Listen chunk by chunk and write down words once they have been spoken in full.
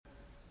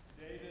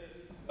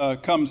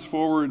Comes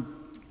forward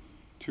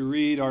to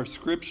read our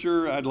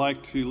scripture, I'd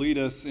like to lead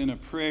us in a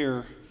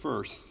prayer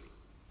first.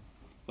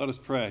 Let us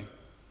pray.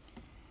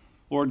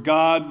 Lord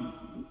God,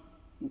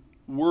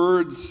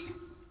 words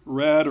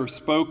read or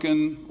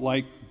spoken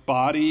like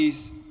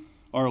bodies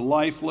are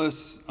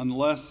lifeless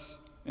unless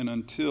and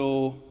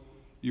until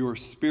your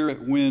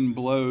spirit wind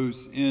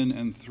blows in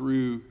and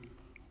through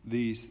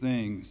these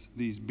things,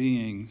 these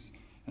beings,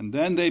 and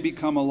then they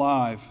become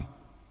alive.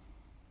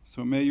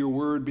 So may your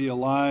word be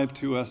alive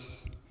to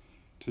us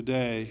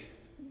today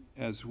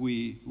as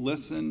we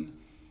listen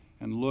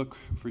and look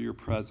for your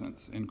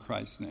presence in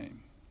Christ's name.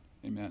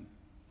 Amen.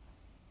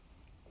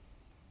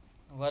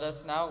 Let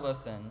us now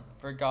listen,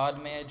 for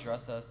God may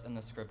address us in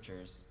the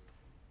scriptures.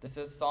 This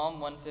is Psalm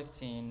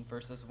 115,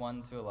 verses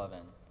 1 to 11.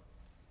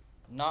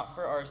 Not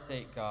for our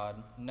sake,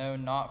 God, no,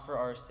 not for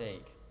our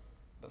sake,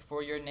 but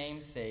for your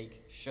name's sake,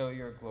 show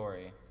your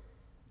glory.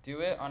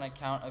 Do it on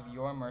account of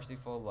your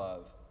merciful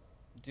love.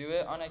 Do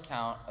it on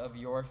account of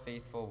your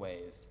faithful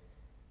ways.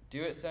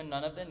 Do it so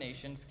none of the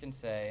nations can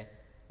say,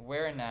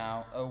 where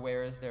now, oh,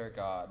 where is their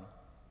God?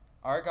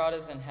 Our God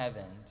is in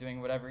heaven, doing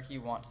whatever he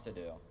wants to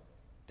do.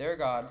 Their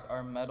gods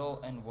are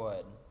metal and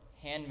wood,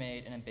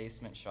 handmade in a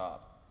basement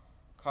shop,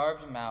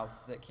 carved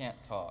mouths that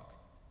can't talk,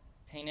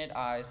 painted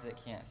eyes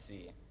that can't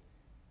see,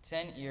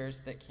 10 ears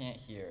that can't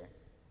hear,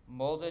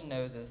 molded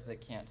noses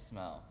that can't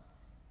smell,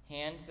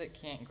 hands that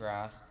can't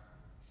grasp,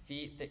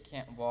 feet that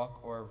can't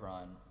walk or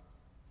run,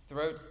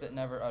 throats that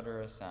never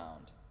utter a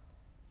sound.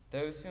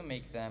 Those who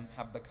make them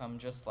have become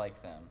just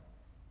like them,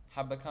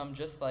 have become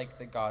just like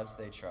the gods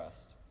they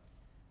trust.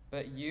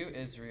 But you,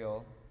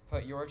 Israel,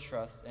 put your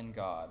trust in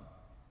God.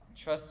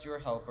 Trust your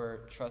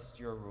helper, trust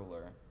your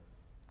ruler.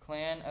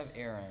 Clan of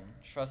Aaron,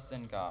 trust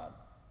in God.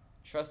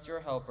 Trust your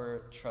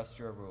helper, trust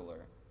your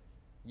ruler.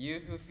 You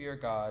who fear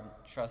God,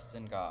 trust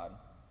in God.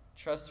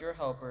 Trust your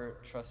helper,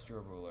 trust your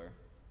ruler.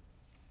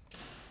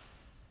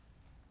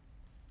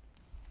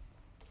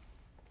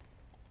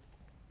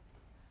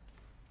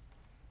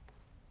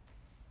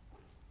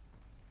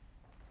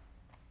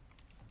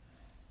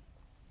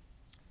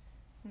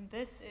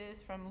 This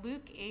is from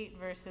Luke 8,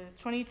 verses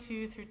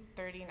 22 through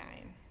 39,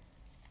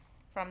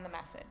 from the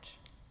Message.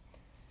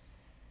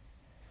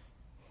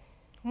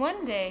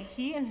 One day,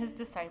 he and his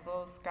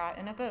disciples got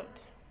in a boat.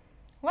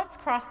 "Let's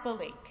cross the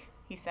lake,"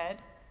 he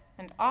said,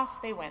 and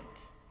off they went.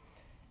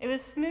 It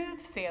was smooth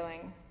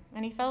sailing,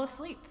 and he fell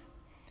asleep.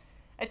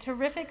 A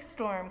terrific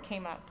storm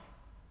came up,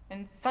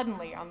 and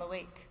suddenly on the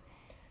lake,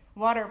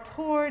 water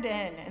poured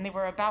in, and they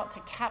were about to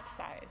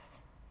capsize.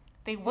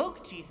 They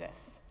woke Jesus.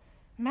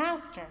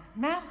 "Master,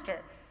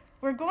 Master,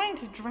 we're going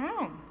to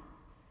drown."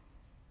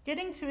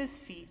 Getting to his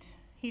feet,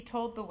 he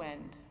told the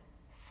wind,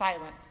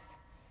 "Silence,"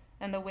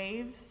 and the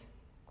waves,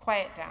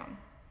 "Quiet down."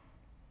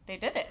 They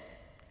did it.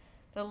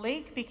 The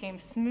lake became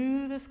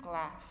smooth as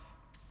glass.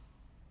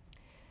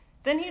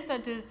 Then he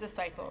said to his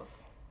disciples,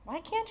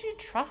 "Why can't you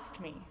trust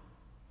me?"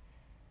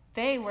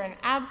 They were in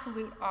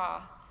absolute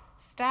awe,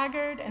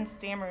 staggered and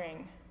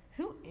stammering.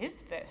 "Who is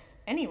this,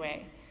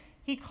 anyway?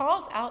 He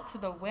calls out to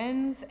the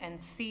winds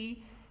and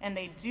sea, and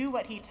they do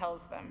what he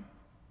tells them."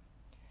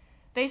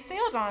 They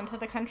sailed on to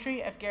the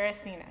country of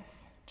Gerasenes,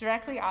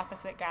 directly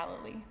opposite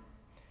Galilee.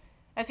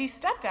 As he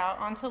stepped out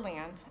onto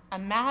land, a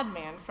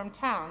madman from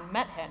town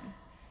met him.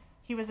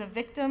 He was a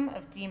victim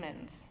of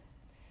demons.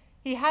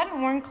 He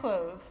hadn't worn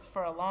clothes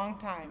for a long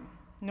time,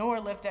 nor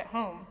lived at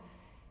home.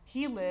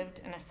 He lived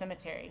in a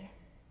cemetery.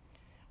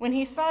 When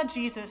he saw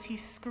Jesus, he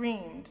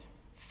screamed,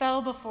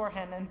 fell before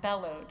him, and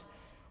bellowed,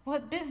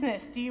 "What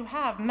business do you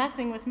have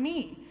messing with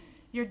me?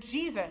 You're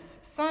Jesus,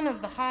 Son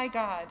of the high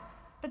God,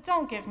 but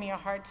don't give me a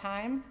hard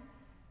time."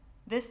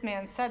 This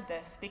man said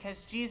this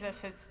because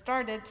Jesus had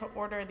started to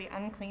order the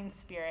unclean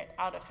spirit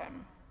out of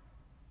him.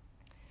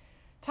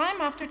 Time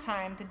after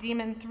time, the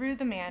demon threw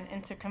the man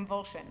into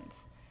convulsions.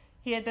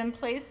 He had been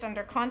placed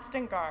under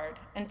constant guard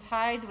and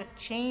tied with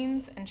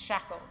chains and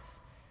shackles,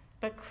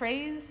 but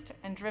crazed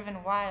and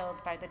driven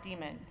wild by the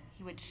demon,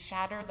 he would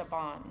shatter the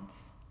bonds.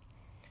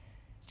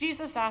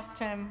 Jesus asked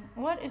him,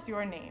 "What is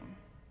your name?"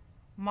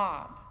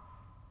 "Mob."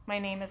 "My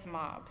name is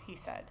Mob," he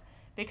said,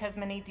 because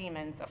many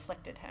demons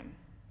afflicted him.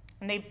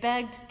 And they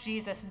begged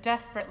Jesus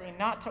desperately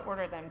not to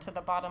order them to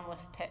the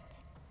bottomless pit.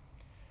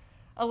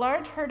 A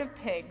large herd of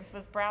pigs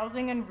was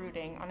browsing and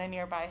rooting on a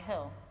nearby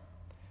hill.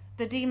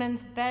 The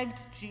demons begged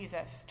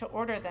Jesus to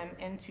order them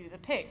into the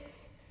pigs.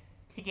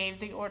 He gave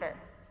the order.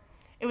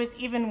 It was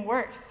even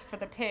worse for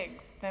the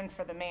pigs than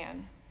for the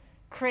man.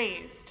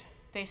 Crazed,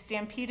 they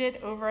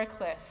stampeded over a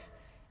cliff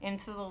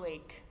into the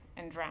lake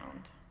and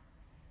drowned.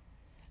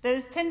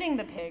 Those tending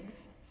the pigs,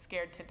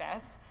 scared to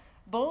death,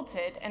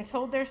 bolted and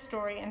told their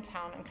story in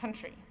town and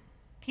country.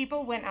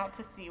 People went out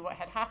to see what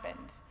had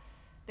happened.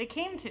 They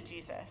came to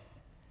Jesus.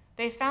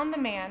 They found the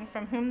man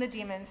from whom the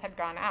demons had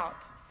gone out,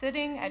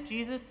 sitting at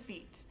Jesus'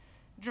 feet,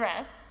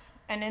 dressed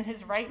and in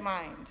his right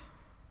mind,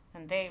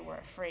 and they were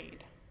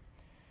afraid.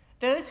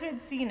 Those who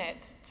had seen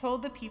it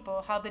told the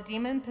people how the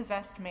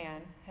demon-possessed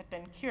man had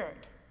been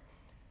cured.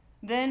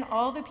 Then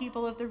all the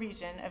people of the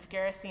region of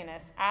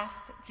Gerasenes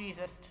asked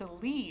Jesus to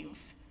leave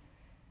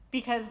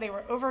because they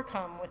were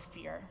overcome with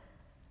fear.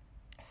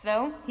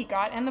 So he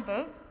got in the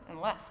boat and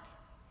left.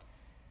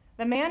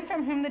 The man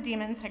from whom the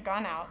demons had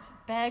gone out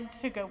begged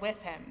to go with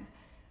him,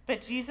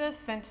 but Jesus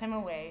sent him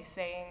away,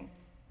 saying,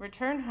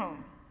 "Return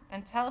home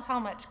and tell how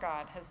much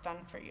God has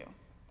done for you."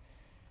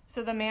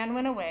 So the man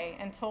went away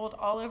and told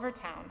all over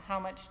town how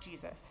much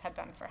Jesus had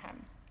done for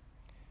him.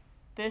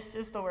 This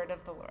is the word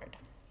of the Lord.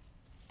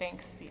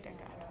 Thanks be to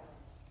God.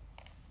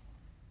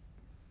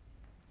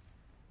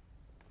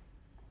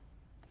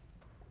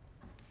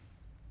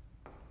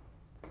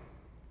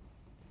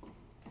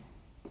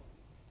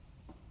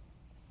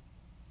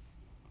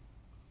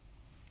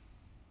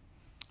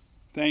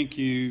 Thank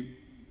you,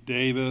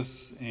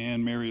 Davis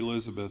and Mary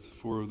Elizabeth,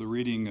 for the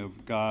reading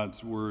of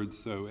God's word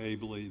so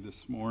ably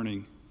this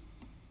morning.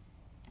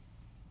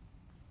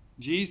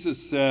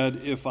 Jesus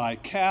said, "If I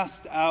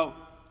cast out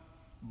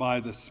by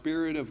the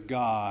Spirit of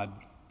God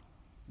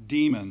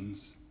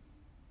demons,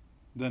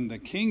 then the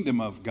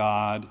kingdom of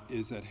God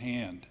is at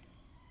hand."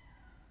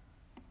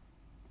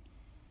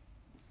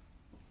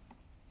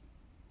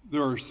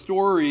 There are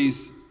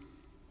stories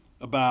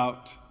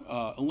about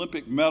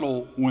Olympic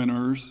medal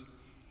winners,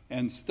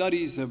 and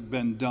studies have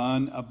been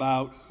done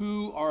about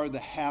who are the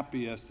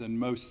happiest and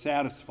most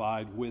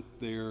satisfied with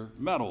their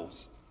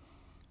medals,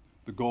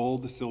 the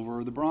gold, the silver,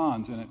 or the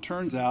bronze. And it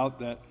turns out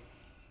that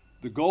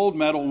the gold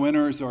medal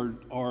winners are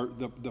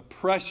the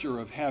pressure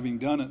of having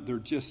done it, they're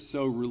just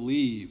so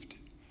relieved.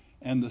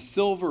 And the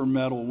silver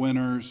medal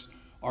winners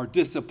are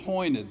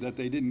disappointed that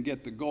they didn't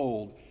get the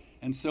gold.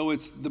 And so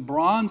it's the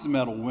bronze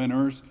medal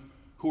winners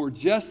who are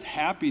just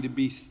happy to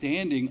be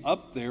standing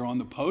up there on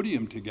the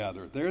podium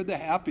together. They're the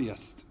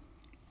happiest.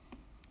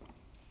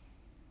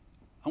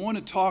 I want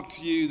to talk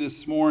to you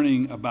this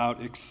morning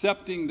about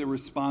accepting the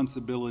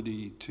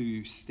responsibility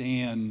to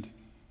stand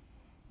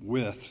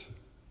with,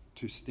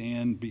 to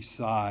stand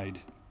beside.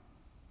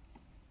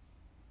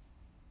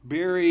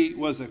 Barry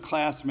was a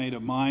classmate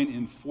of mine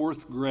in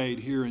 4th grade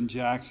here in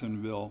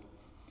Jacksonville.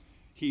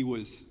 He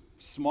was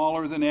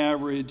smaller than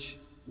average,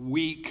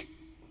 weak.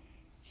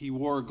 He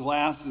wore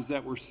glasses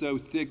that were so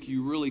thick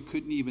you really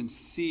couldn't even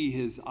see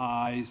his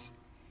eyes,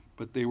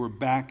 but they were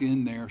back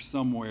in there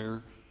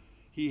somewhere.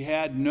 He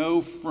had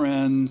no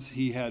friends.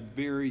 He had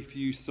very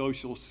few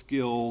social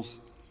skills.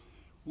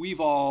 We've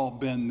all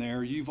been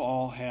there. You've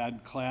all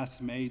had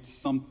classmates,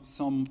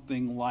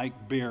 something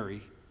like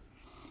Barry.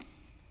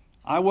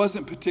 I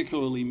wasn't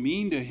particularly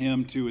mean to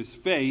him to his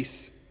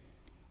face.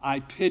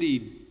 I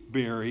pitied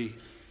Barry,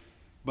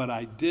 but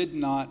I did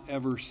not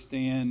ever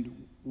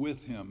stand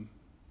with him.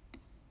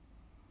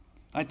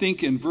 I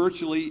think in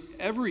virtually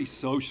every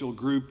social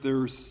group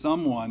there's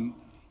someone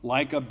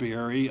like a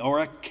Barry, or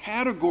a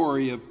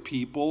category of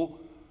people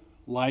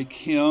like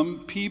him,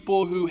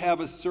 people who have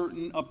a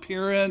certain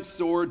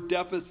appearance or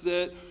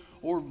deficit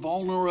or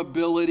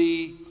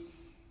vulnerability,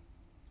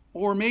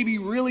 or maybe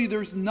really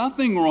there's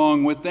nothing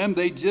wrong with them,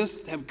 they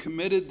just have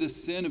committed the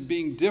sin of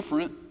being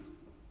different.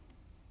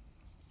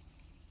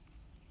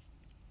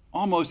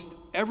 Almost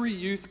every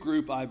youth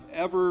group I've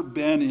ever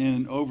been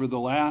in over the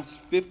last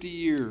 50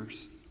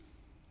 years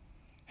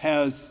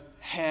has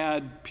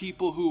had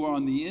people who are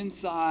on the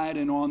inside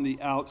and on the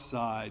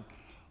outside,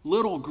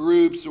 little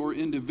groups or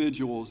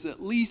individuals,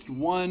 at least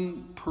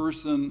one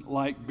person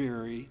like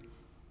Barry.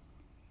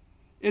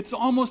 It's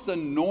almost a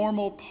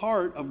normal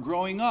part of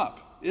growing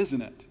up,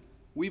 isn't it?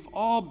 We've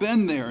all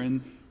been there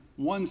in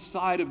one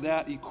side of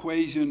that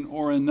equation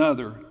or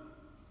another.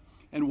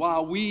 And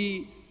while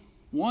we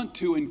want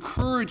to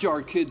encourage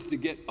our kids to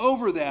get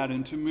over that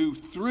and to move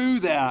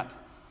through that,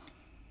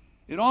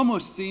 it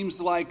almost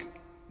seems like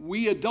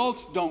we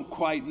adults don't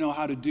quite know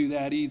how to do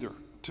that either,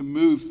 to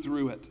move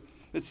through it.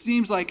 It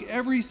seems like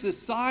every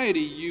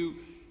society you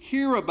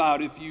hear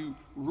about, if you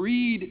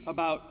read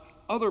about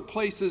other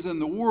places in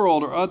the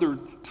world or other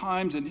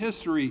times in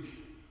history,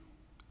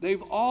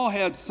 they've all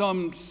had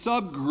some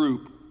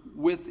subgroup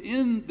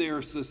within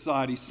their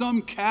society,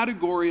 some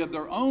category of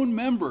their own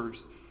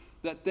members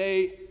that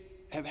they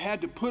have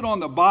had to put on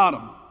the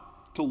bottom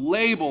to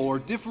label or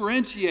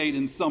differentiate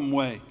in some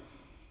way.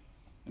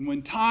 And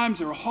when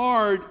times are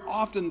hard,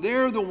 often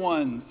they're the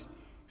ones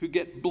who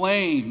get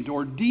blamed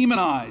or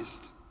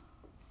demonized.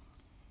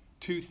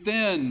 Too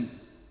thin,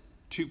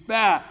 too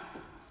fat,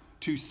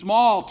 too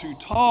small, too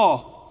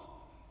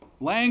tall.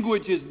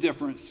 Language is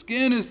different.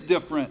 Skin is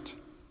different.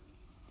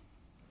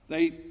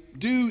 They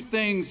do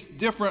things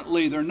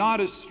differently. They're not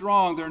as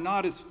strong. They're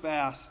not as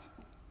fast.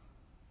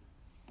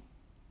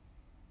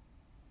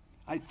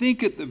 I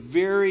think at the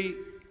very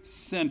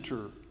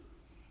center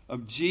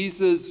of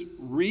Jesus'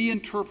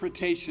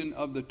 reinterpretation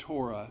of the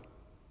Torah,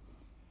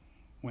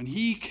 when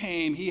he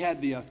came, he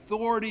had the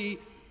authority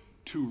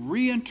to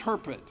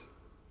reinterpret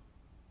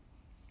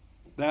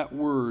that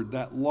word,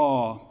 that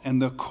law. And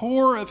the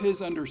core of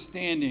his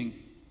understanding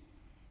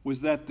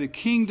was that the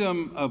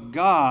kingdom of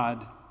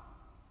God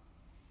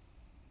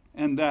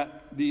and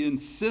that the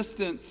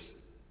insistence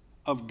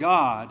of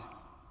God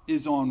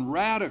is on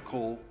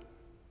radical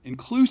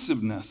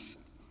inclusiveness.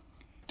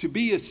 To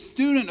be a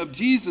student of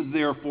Jesus,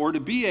 therefore, to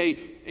be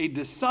a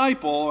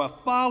disciple, a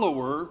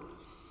follower,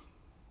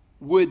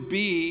 would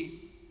be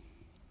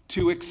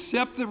to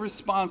accept the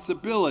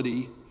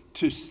responsibility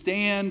to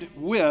stand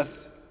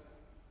with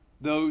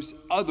those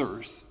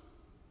others,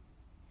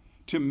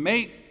 to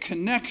make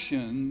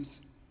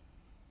connections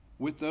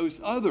with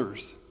those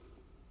others.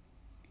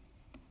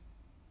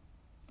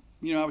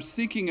 You know, I was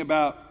thinking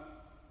about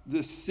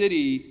this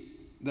city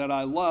that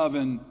I love,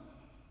 and,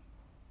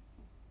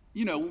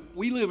 you know,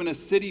 we live in a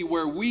city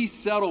where we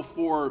settle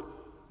for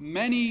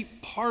many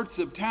parts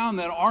of town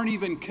that aren't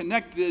even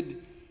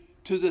connected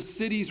to the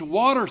city's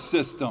water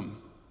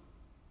system,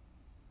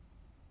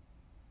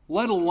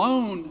 let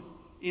alone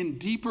in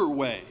deeper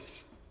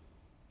ways.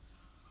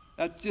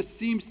 That just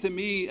seems to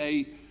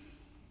me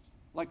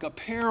like a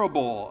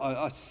parable,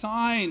 a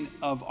sign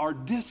of our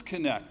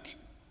disconnect,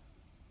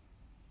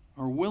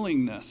 our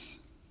willingness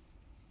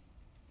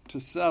to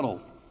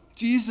settle.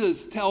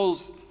 Jesus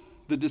tells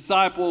the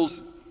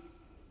disciples,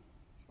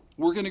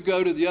 we're going to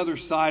go to the other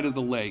side of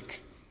the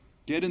lake.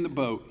 Get in the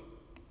boat.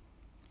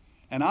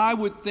 And I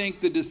would think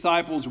the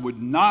disciples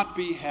would not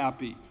be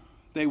happy.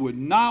 They would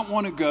not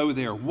want to go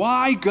there.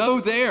 Why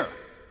go there?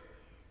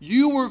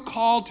 You were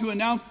called to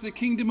announce the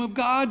kingdom of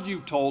God,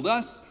 you told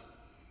us,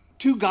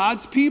 to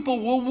God's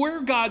people. Well,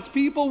 we're God's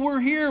people.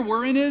 We're here.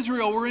 We're in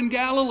Israel. We're in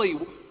Galilee.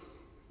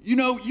 You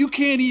know, you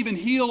can't even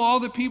heal all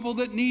the people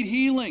that need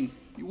healing.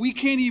 We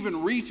can't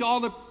even reach all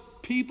the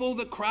people,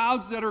 the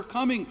crowds that are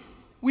coming.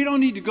 We don't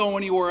need to go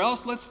anywhere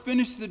else. Let's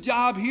finish the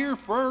job here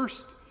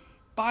first.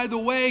 By the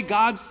way,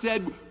 God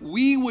said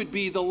we would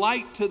be the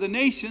light to the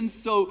nations,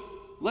 so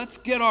let's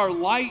get our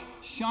light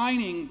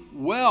shining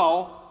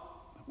well.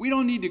 We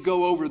don't need to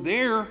go over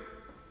there.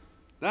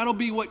 That'll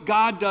be what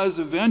God does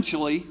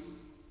eventually.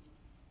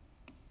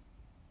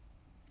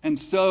 And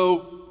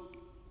so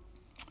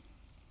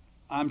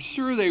I'm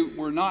sure they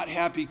were not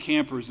happy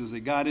campers as they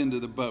got into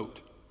the boat.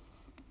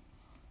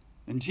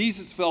 And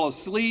Jesus fell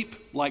asleep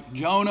like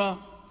Jonah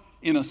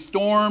in a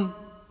storm.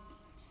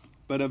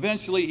 But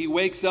eventually he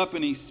wakes up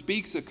and he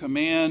speaks a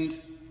command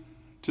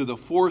to the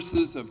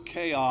forces of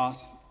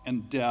chaos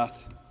and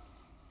death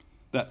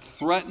that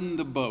threaten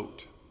the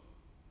boat,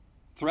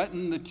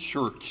 threaten the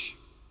church.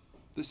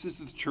 This is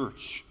the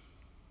church.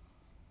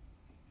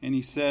 And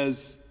he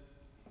says,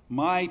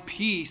 my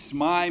peace,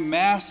 my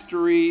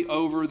mastery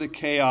over the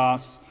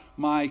chaos,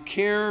 my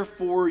care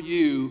for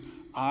you,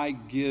 I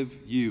give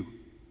you.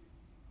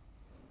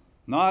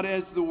 Not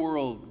as the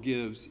world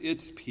gives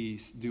its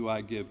peace do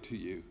I give to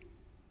you.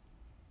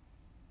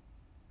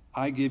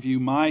 I give you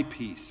my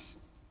peace.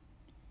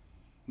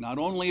 Not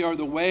only are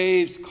the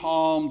waves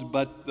calmed,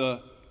 but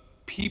the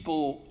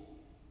people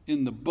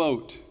in the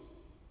boat,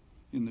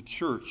 in the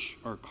church,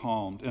 are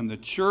calmed. And the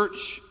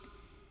church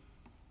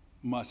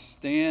must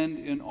stand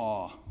in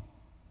awe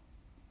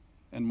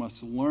and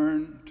must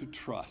learn to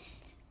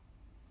trust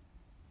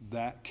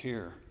that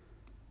care.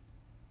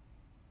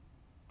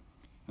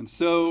 And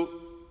so,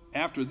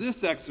 after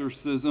this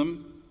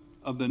exorcism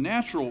of the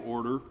natural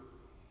order,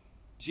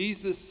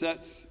 Jesus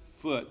sets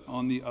foot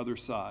on the other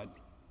side.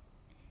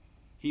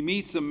 He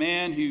meets a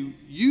man who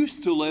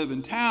used to live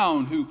in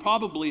town, who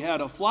probably had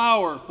a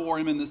flower for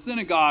him in the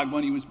synagogue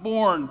when he was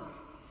born.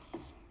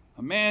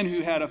 A man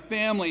who had a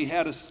family,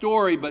 had a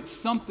story, but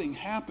something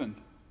happened.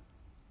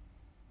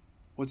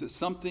 Was it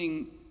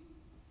something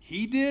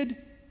he did?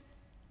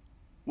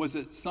 Was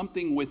it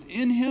something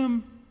within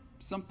him?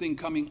 Something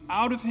coming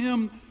out of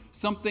him?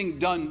 Something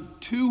done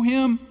to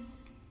him?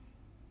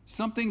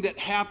 Something that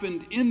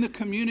happened in the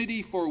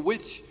community for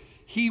which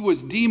he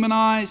was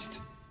demonized?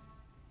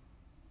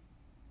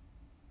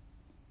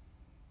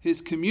 His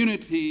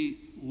community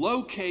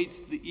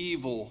locates the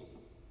evil,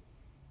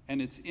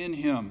 and it's in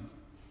him.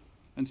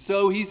 And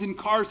so he's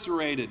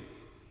incarcerated,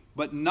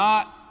 but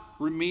not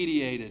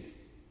remediated.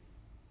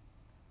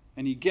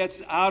 And he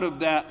gets out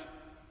of that,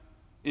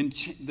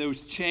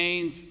 those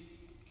chains,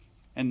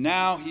 and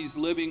now he's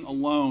living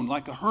alone,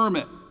 like a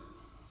hermit,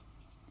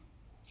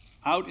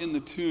 out in the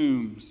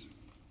tombs.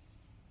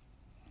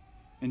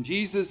 And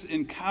Jesus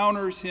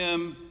encounters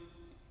him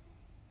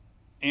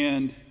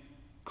and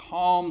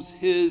calms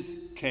his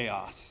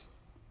chaos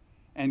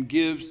and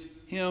gives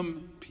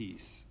him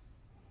peace.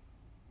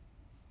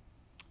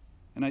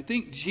 And I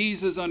think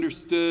Jesus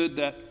understood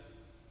that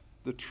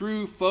the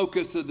true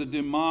focus of the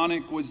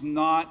demonic was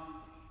not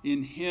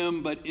in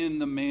him, but in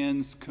the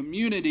man's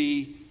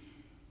community,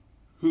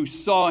 who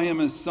saw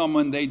him as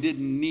someone they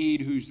didn't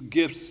need, whose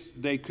gifts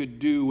they could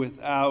do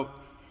without,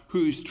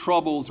 whose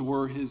troubles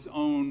were his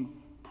own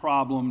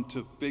problem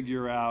to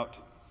figure out,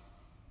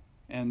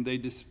 and they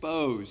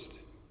disposed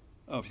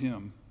of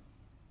him.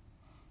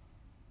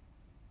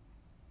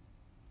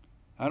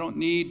 I don't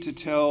need to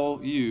tell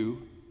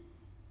you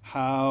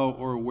how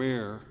or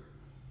where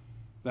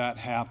that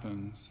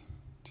happens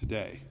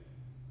today.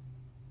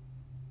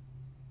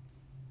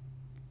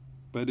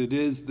 But it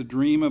is the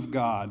dream of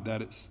God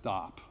that it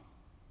stop.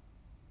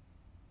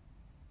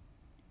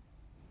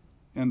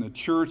 And the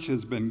church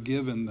has been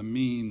given the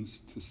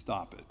means to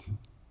stop it.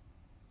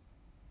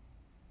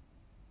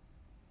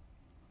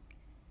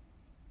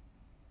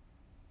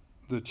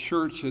 the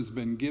church has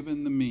been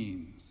given the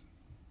means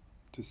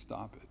to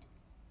stop it.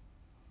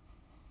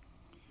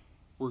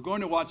 We're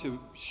going to watch a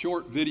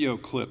short video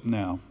clip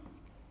now.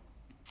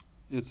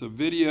 It's a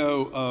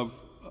video of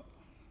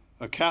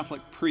a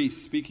Catholic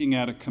priest speaking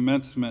at a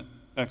commencement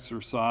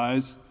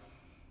exercise.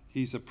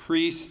 He's a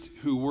priest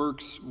who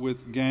works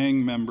with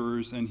gang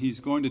members, and he's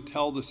going to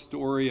tell the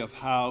story of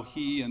how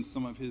he and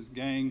some of his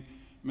gang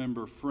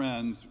member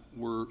friends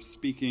were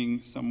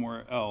speaking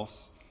somewhere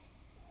else.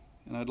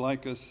 And I'd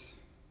like us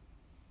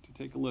to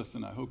take a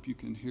listen. I hope you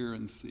can hear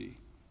and see.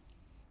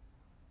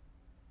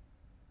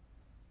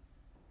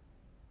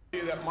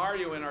 That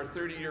Mario, in our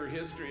 30-year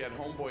history at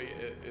Homeboy,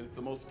 is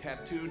the most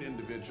tattooed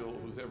individual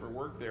who's ever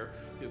worked there.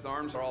 His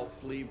arms are all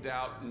sleeved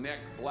out, neck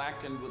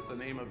blackened with the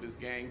name of his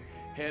gang,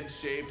 head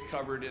shaved,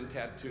 covered in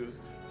tattoos,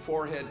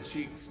 forehead,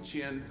 cheeks,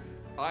 chin,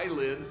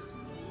 eyelids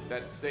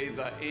that say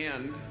the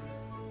end,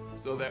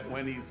 so that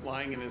when he's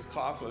lying in his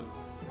coffin,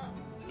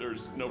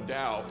 there's no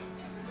doubt.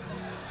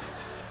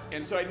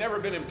 And so I'd never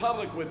been in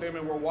public with him,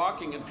 and we're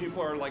walking and people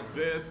are like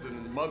this,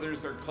 and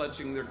mothers are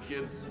clutching their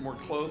kids more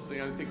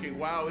closely. I'm thinking,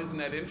 wow, isn't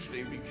that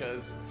interesting?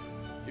 Because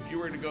if you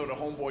were to go to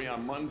Homeboy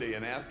on Monday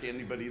and ask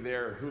anybody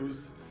there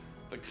who's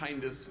the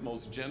kindest,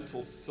 most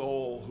gentle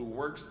soul who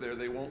works there,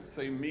 they won't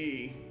say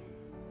me,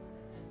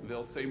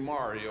 they'll say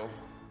Mario.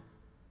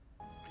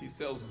 He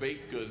sells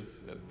baked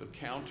goods at the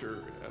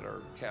counter at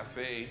our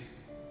cafe.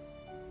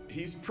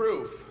 He's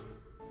proof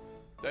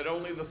that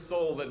only the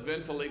soul that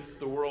ventilates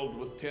the world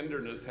with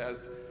tenderness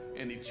has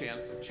any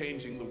chance of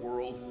changing the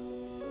world.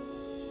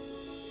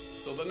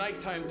 So the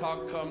nighttime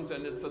talk comes,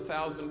 and it's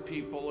 1,000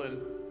 people,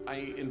 and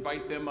I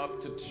invite them up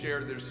to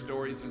share their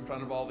stories in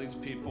front of all these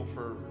people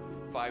for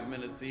 5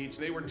 minutes each.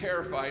 They were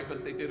terrified,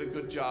 but they did a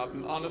good job.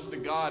 And honest to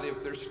God,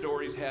 if their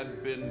stories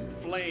had been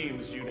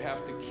flames, you'd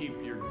have to keep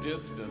your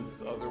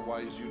distance,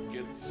 otherwise you'd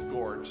get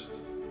scorched.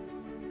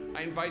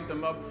 I invite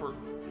them up for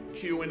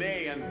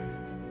Q&A,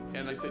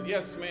 and I said,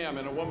 yes, ma'am,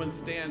 and a woman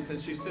stands and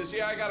she says,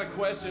 yeah, I got a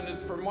question,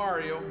 it's for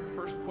Mario.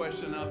 First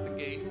question out the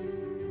gate.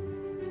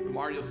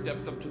 Mario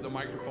steps up to the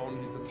microphone.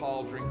 He's a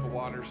tall drink of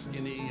water,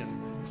 skinny,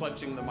 and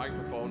clutching the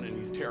microphone, and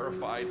he's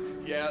terrified.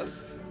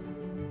 Yes.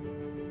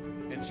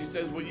 And she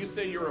says, well, you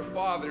say you're a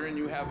father and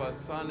you have a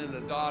son and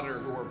a daughter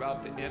who are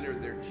about to enter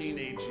their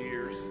teenage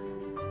years.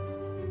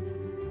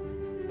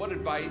 What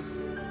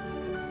advice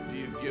do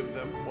you give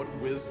them? What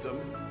wisdom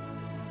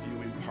do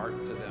you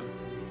impart to them?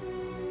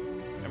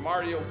 And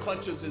Mario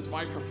clutches his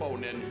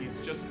microphone, and he's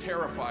just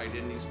terrified,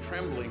 and he's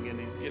trembling, and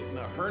he's getting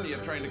a hernia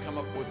trying to come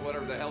up with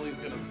whatever the hell he's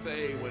going to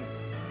say.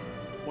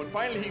 When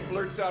finally he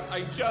blurts out,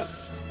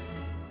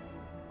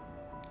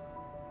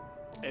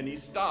 and he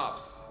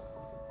stops,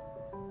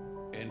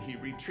 and he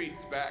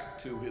retreats back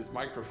to his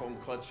microphone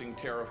clutching,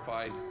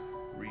 terrified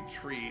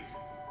retreat.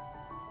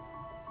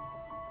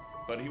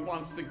 But he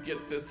wants to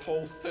get this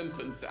whole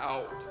sentence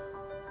out.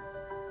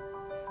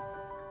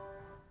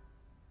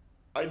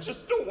 I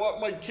just don't want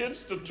my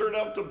kids to turn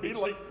out to be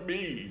like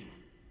me.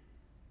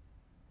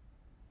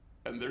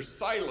 And there's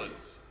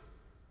silence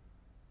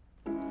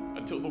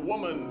until the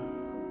woman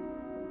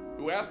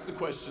who asked the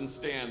question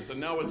stands, and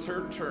now it's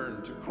her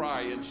turn to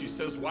cry, and she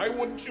says, why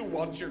wouldn't you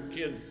want your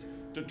kids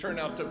to turn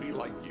out to be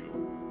like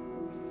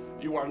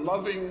you? You are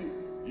loving,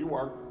 you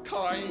are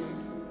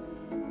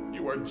kind,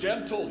 you are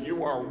gentle,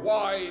 you are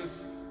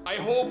wise. I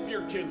hope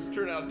your kids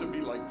turn out to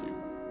be like you.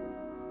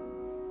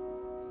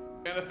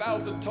 And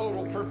 1,000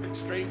 total perfect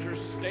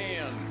strangers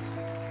stand,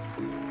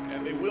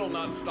 and they will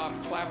not stop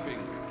clapping.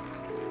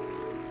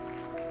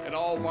 And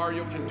all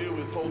Mario can do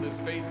is hold his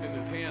face in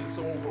his hand,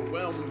 so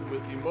overwhelmed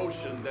with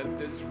emotion that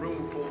this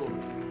room full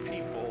of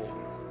people,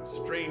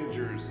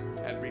 strangers,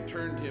 had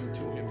returned him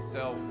to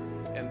himself,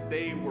 and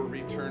they were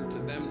returned to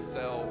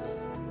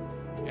themselves.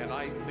 And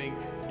I think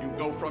you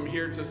go from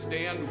here to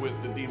stand with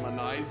the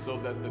demonized so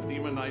that the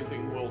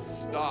demonizing will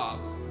stop.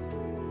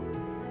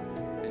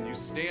 And you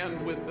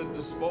stand with the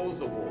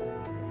disposable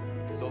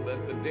so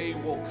that the day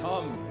will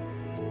come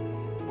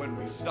when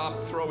we stop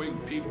throwing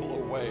people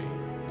away.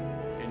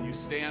 And you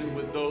stand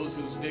with those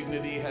whose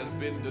dignity has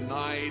been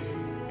denied,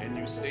 and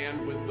you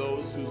stand with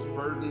those whose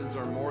burdens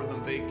are more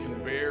than they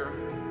can bear,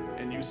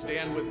 and you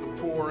stand with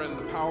the poor and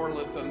the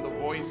powerless and the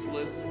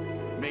voiceless.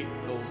 Make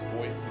those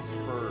voices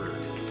heard.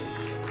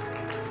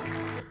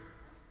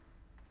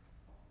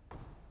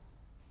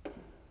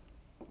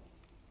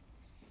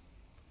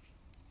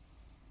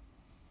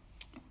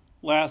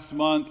 Last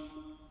month,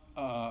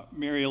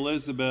 Mary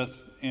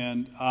Elizabeth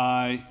and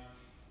I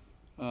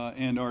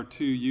and our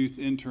two youth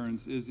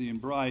interns, Izzy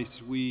and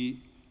Bryce,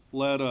 we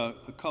led a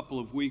couple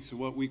of weeks of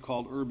what we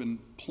called Urban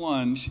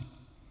Plunge.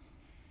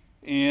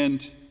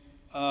 And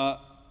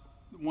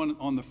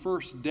on the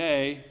first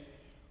day,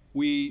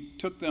 we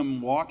took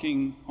them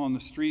walking on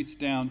the streets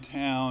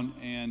downtown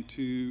and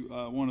to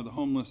one of the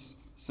homeless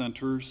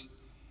centers.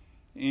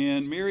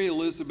 And Mary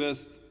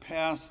Elizabeth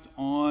passed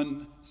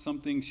on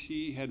something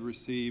she had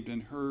received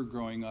in her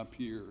growing up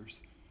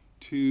years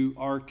to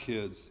our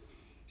kids.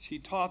 She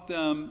taught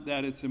them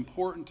that it's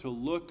important to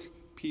look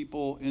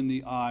people in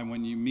the eye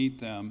when you meet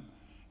them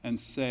and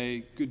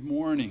say, "Good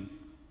morning.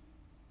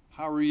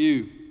 How are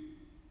you?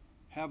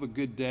 Have a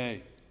good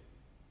day."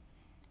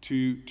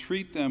 To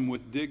treat them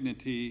with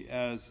dignity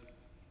as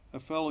a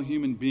fellow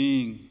human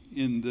being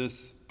in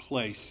this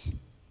place.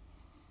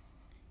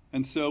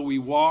 And so we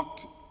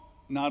walked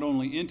not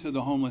only into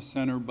the homeless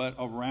center, but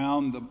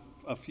around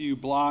a few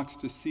blocks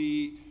to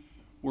see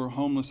where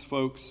homeless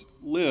folks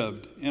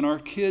lived. And our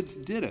kids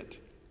did it,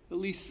 at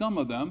least some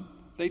of them.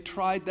 They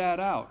tried that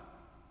out.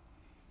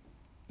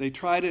 They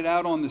tried it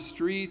out on the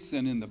streets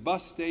and in the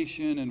bus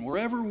station and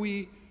wherever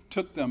we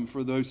took them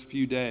for those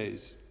few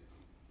days.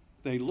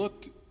 They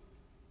looked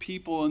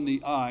people in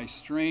the eye,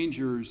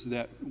 strangers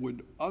that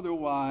would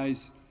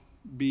otherwise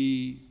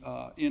be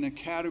in a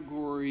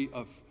category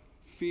of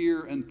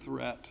fear and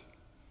threat.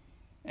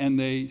 And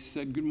they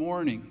said, "Good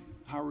morning.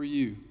 How are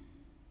you?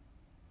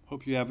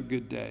 Hope you have a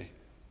good day."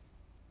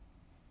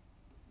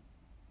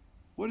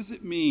 What does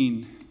it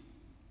mean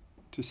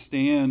to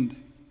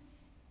stand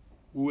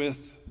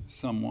with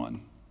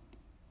someone,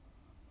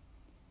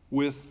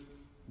 with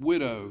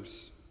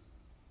widows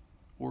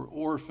or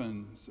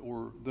orphans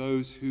or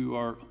those who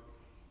are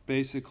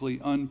basically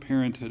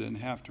unparented and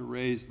have to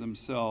raise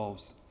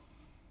themselves,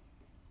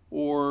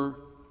 or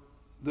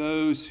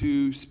those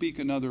who speak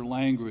another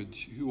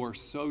language, who are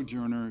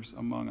sojourners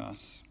among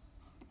us?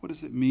 What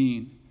does it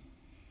mean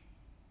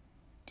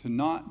to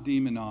not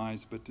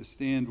demonize, but to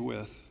stand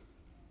with?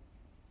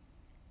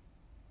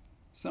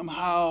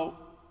 Somehow,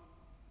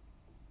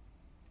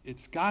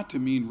 it's got to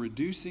mean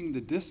reducing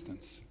the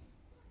distance.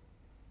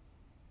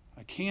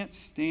 I can't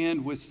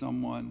stand with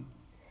someone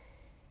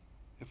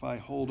if I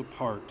hold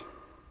apart.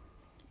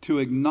 To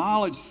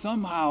acknowledge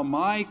somehow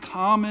my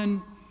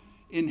common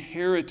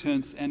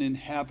inheritance and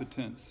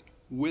inhabitants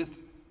with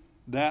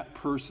that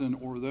person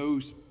or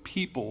those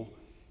people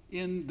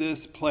in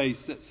this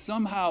place, that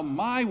somehow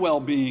my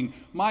well-being,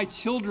 my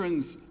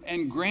children's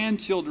and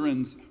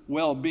grandchildren's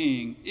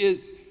well-being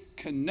is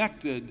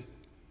connected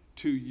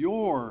to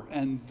your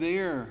and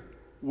their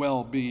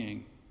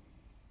well-being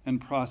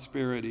and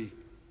prosperity.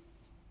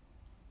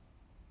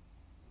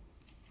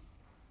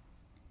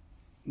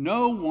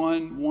 No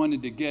one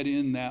wanted to get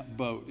in that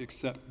boat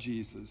except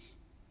Jesus.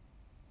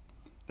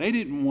 They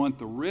didn't want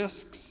the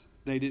risks.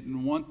 They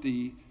didn't want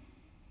the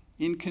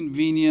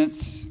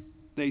inconvenience.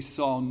 They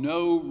saw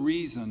no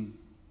reason.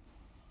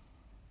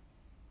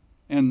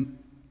 And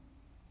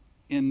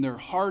in their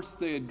hearts,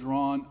 they had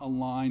drawn a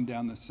line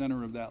down the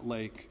center of that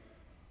lake.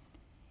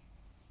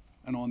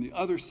 And on the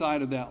other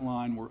side of that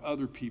line were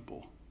other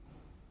people.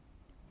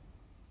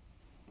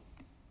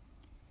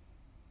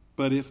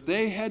 But if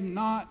they had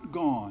not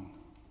gone,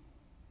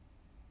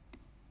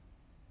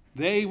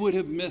 they would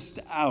have missed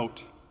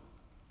out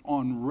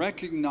on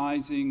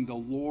recognizing the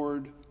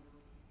Lord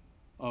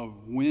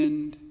of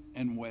wind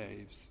and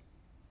waves.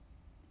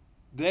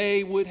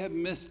 They would have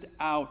missed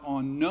out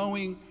on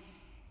knowing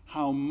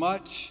how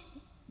much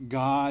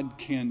God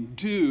can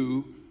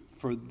do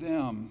for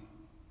them.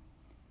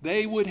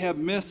 They would have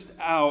missed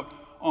out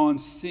on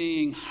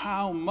seeing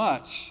how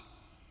much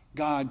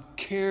God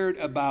cared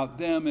about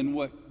them and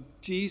what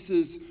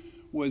Jesus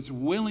was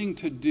willing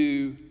to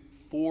do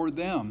for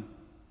them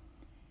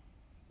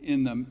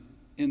in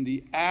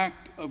the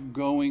act of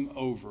going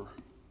over.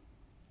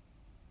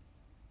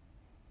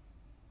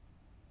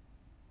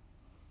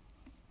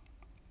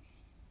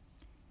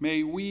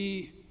 May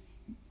we,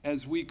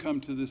 as we come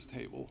to this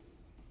table,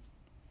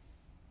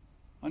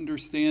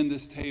 understand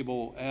this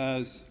table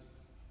as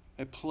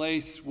a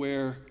place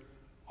where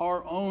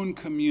our own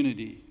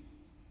community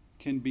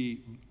can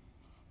be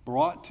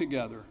brought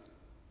together.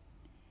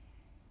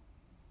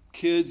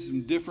 Kids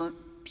in different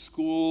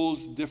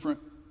schools, different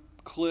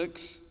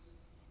cliques,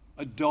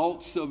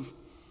 adults of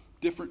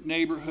different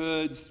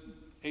neighborhoods,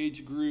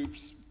 age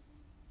groups.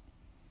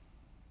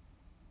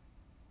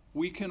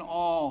 We can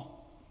all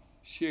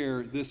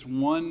share this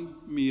one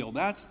meal.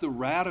 That's the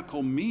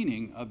radical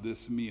meaning of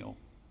this meal.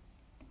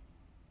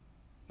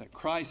 That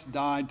Christ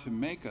died to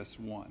make us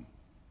one.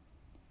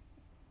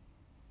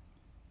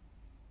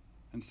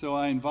 And so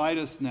I invite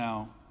us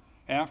now,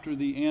 after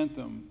the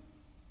anthem,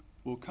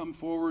 we'll come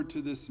forward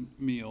to this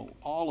meal,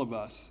 all of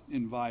us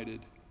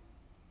invited,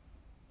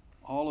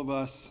 all of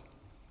us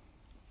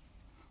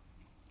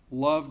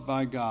loved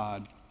by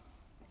God,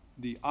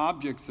 the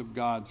objects of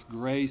God's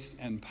grace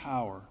and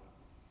power,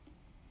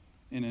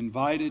 and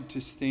invited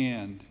to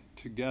stand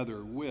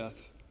together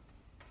with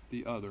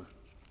the other.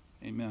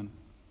 Amen.